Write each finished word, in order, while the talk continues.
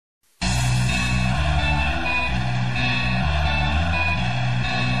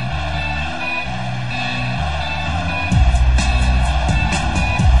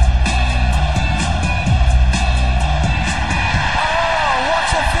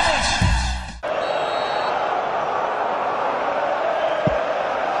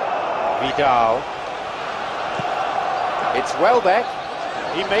Vidal. It's Welbeck.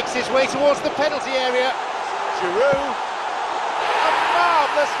 He makes his way towards the penalty area. Giroud. A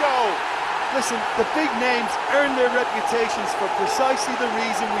marvellous goal. Listen, the big names earn their reputations for precisely the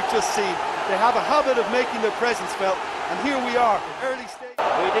reason we've just seen. They have a habit of making their presence felt, and here we are, early stage.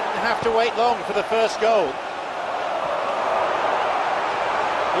 We didn't have to wait long for the first goal.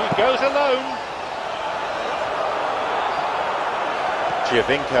 He goes alone.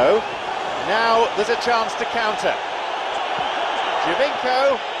 Giovinco. Now there's a chance to counter.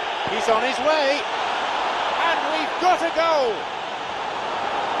 Giovinco, he's on his way, and we've got a goal!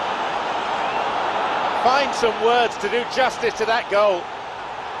 Find some words to do justice to that goal.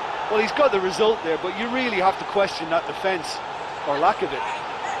 Well, he's got the result there, but you really have to question that defence, or lack of it.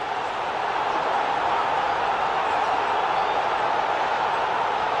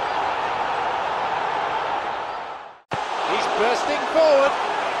 He's bursting forward.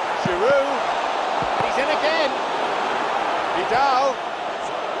 Giroud, he's in again. Vidal.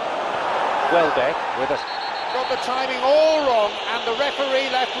 Welbeck with us. Got the timing all wrong, and the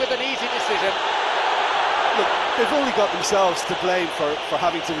referee left with an easy decision. Look, they've only got themselves to blame for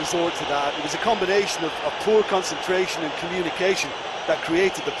having to resort to that. It was a combination of poor concentration and communication that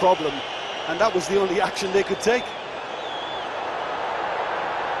created the problem, and that was the only action they could take.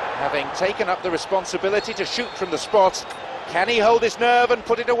 Having taken up the responsibility to shoot from the spot, can he hold his nerve and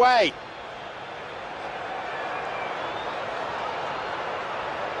put it away?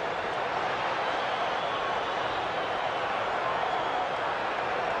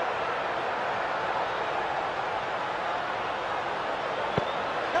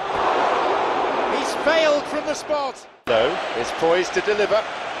 Failed from the spot. Though is poised to deliver.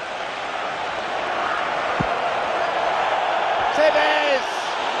 Tevez!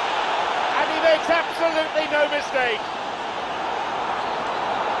 And he makes absolutely no mistake.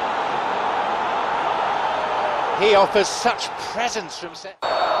 He offers such presence from set.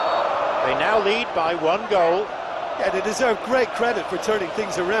 They now lead by 1 goal. Yeah, they deserve great credit for turning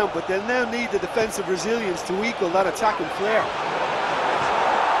things around, but they'll now need the defensive resilience to equal that attacking flair.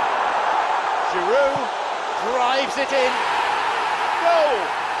 Giroud drives it in. Goal!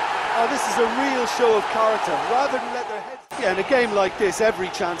 Oh, this is a real show of character. Rather than let their heads... Yeah, in a game like this, every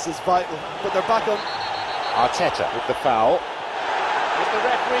chance is vital. But they're back on... Arteta with the foul. Is the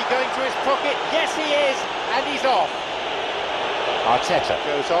referee going to his pocket? Yes, he is. And he's off. Arteta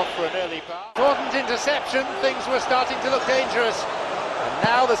goes off for an early pass. Important interception. Things were starting to look dangerous. And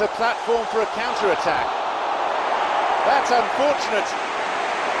now there's a platform for a counter-attack. That's unfortunate.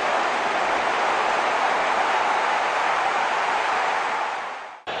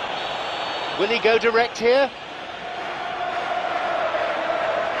 Will he go direct here?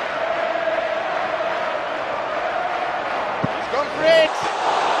 He's gone for it!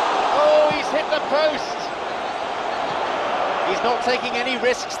 Oh, he's hit the post! He's not taking any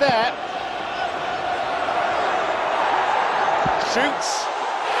risks there. Shoots!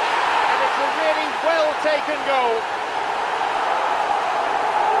 And it's a really well-taken goal.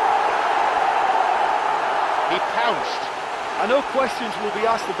 He pounced. I know questions will be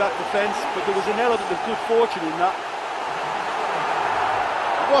asked about defence, but there was an element of good fortune in that.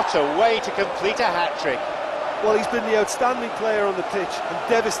 What a way to complete a hat-trick. Well, he's been the outstanding player on the pitch and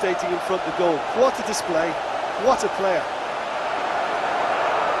devastating in front of goal. What a display, what a player.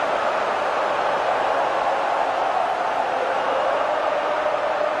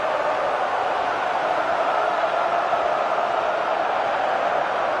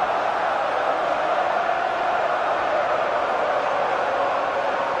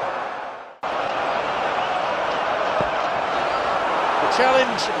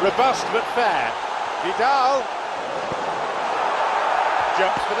 Challenge robust but fair. Vidal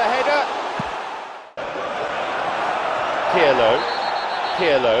jumps for the header.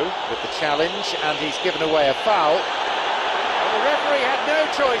 Pirlo with the challenge, and he's given away a foul. And the referee had no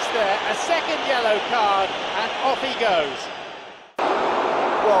choice there. A second yellow card, and off he goes.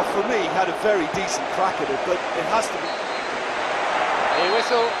 Well, for me, he had a very decent crack at it, but it has to be. The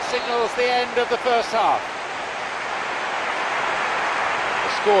whistle signals the end of the first half.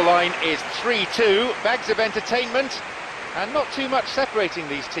 Scoreline is 3-2, bags of entertainment, and not too much separating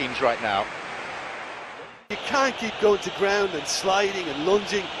these teams right now. You can't keep going to ground and sliding and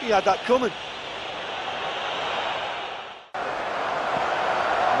lunging. He had that coming.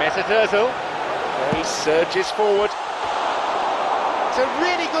 Mesut Ozil, he surges forward. It's a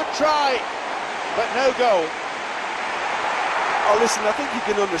really good try, but no goal. Oh, listen, I think you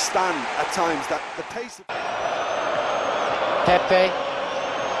can understand at times that the pace of... Pepe.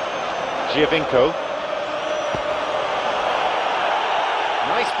 Giovinco.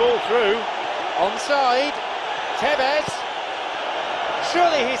 Nice ball through. Onside. Tevez.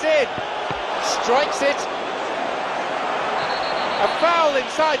 Surely he's in. Strikes it. A foul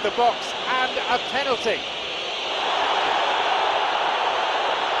inside the box and a penalty.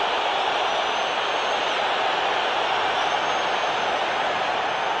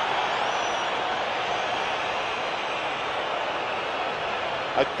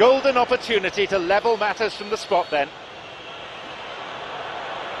 A golden opportunity to level matters from the spot then.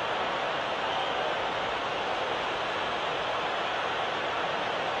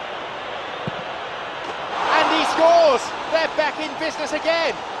 And he scores! They're back in business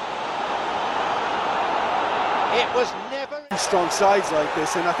again. It was never... Strong sides like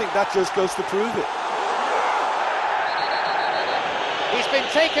this, and I think that just goes to prove it. He's been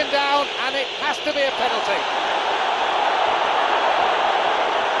taken down and it has to be a penalty.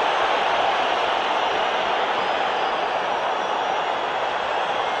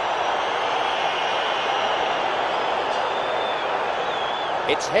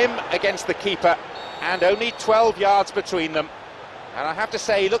 It's him against the keeper, and only 12 yards between them. And I have to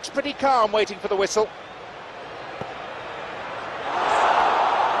say, he looks pretty calm waiting for the whistle.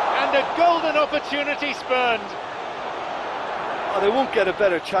 And a golden opportunity spurned. Oh, they won't get a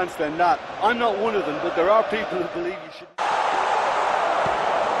better chance than that. I'm not one of them, but there are people who believe you should.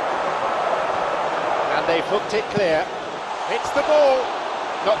 And they've hooked it clear. Hits the ball.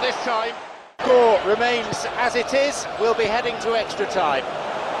 Not this time. Score remains as it is. We'll be heading to extra time.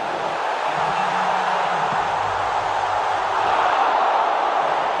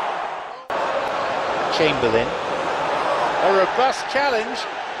 Chamberlain. A robust challenge.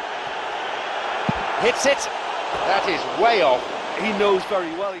 Hits it. That is way off. He knows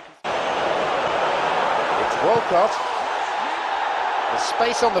very well he can. It's Walcott. The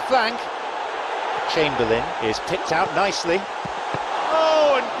space on the flank. Chamberlain is picked out nicely.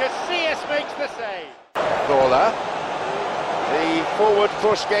 Oh, and Casillas makes the save. Gawler. The forward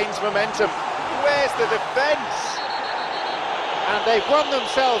push gains momentum. Where's the defence? And they've won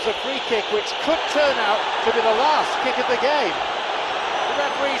themselves a free kick which could turn out to be the last kick of the game. The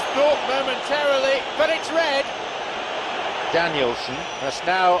referee's thought momentarily, but it's red. Danielson must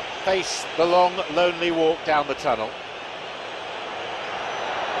now face the long, lonely walk down the tunnel.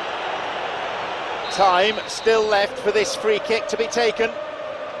 Time still left for this free kick to be taken.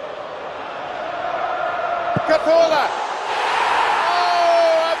 Cazorla!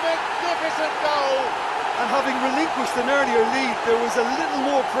 Oh, a magnificent goal! And having relinquished an earlier lead, there was a little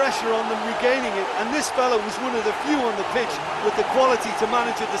more pressure on them regaining it, and this fellow was one of the few on the pitch with the quality to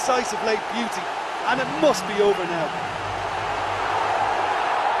manage a decisive late beauty, and it must be over now.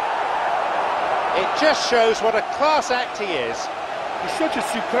 It just shows what a class act he is. He's such a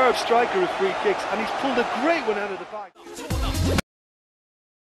superb striker of free kicks, and he's pulled a great one out of the bag.